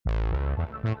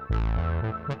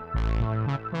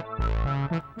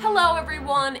Hello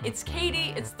everyone, it's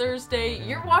Katie, it's Thursday,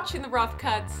 you're watching The Rough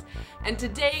Cuts, and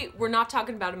today we're not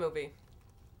talking about a movie.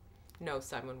 No,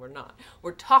 Simon, we're not.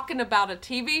 We're talking about a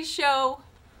TV show,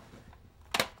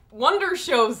 Wonder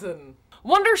Showzen.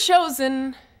 Wonder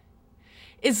Showzen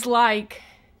is like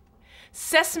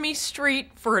Sesame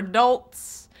Street for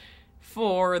adults,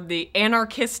 for the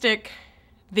anarchistic,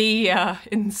 the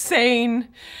insane,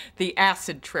 the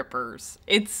acid trippers.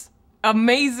 It's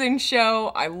amazing show.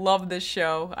 I love this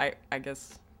show. I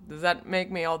guess, does that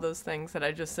make me all those things that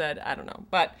I just said? I don't know.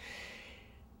 But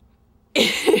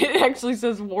it actually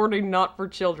says warning not for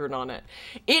children on it.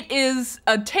 It is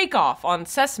a takeoff on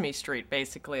Sesame Street,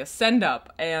 basically, a send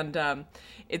up. And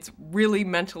it's really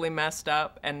mentally messed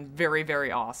up and very,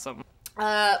 very awesome.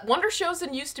 Wonder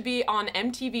Showzen used to be on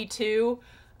MTV2.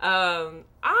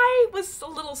 I was a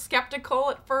little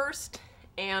skeptical at first,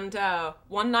 and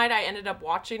one night I ended up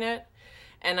watching it,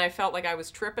 and I felt like I was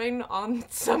tripping on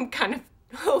some kind of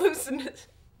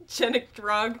hallucinogenic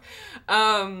drug.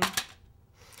 I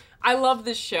love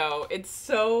this show. It's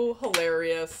so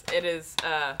hilarious. It is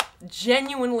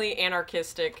genuinely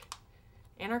anarchistic.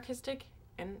 Anarchistic?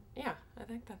 And yeah, I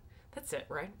think that's it,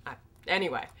 right?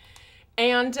 Anyway.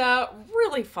 And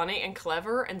really funny and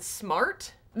clever and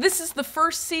smart. This is the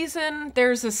first season.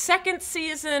 There's a second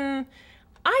season.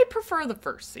 I prefer the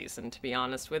first season, to be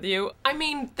honest with you. I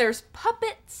mean, there's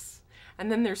puppets,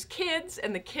 and then there's kids,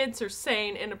 and the kids are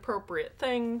saying inappropriate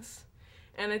things.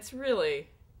 And it's really...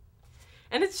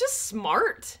 And it's just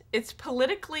smart. It's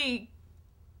politically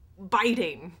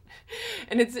biting.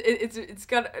 And it's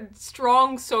got a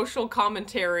strong social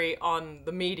commentary on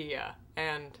the media.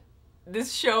 And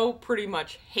this show pretty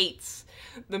much hates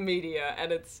the media,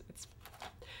 and it's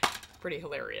pretty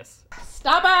hilarious.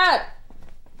 Stop it!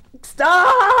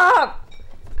 Stop!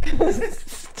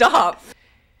 Stop!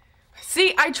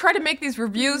 See, I try to make these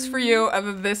reviews for you,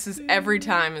 and this is every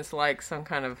time is like some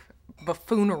kind of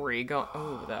buffoonery going.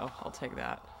 Oh, though, I'll take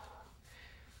that.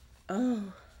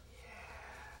 Oh.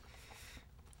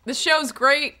 This show's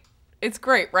great. It's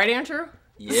great, right, Andrew?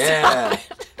 Yeah.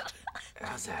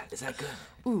 How's that? Is that good?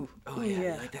 Ooh. Oh,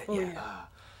 yeah. You like that? Oh, yeah. yeah.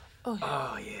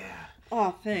 Oh, yeah.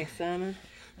 Oh, thanks, Simon.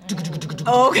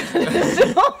 Oh,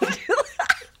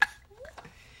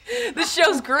 this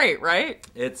show's great, right?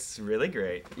 It's really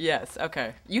great. Yes,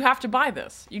 okay. You have to buy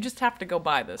this. You just have to go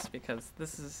buy this because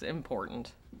this is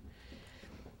important.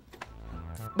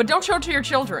 But don't show it to your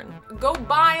children. Go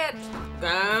buy it.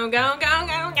 Go, go, go,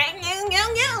 go, go,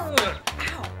 go, go, go.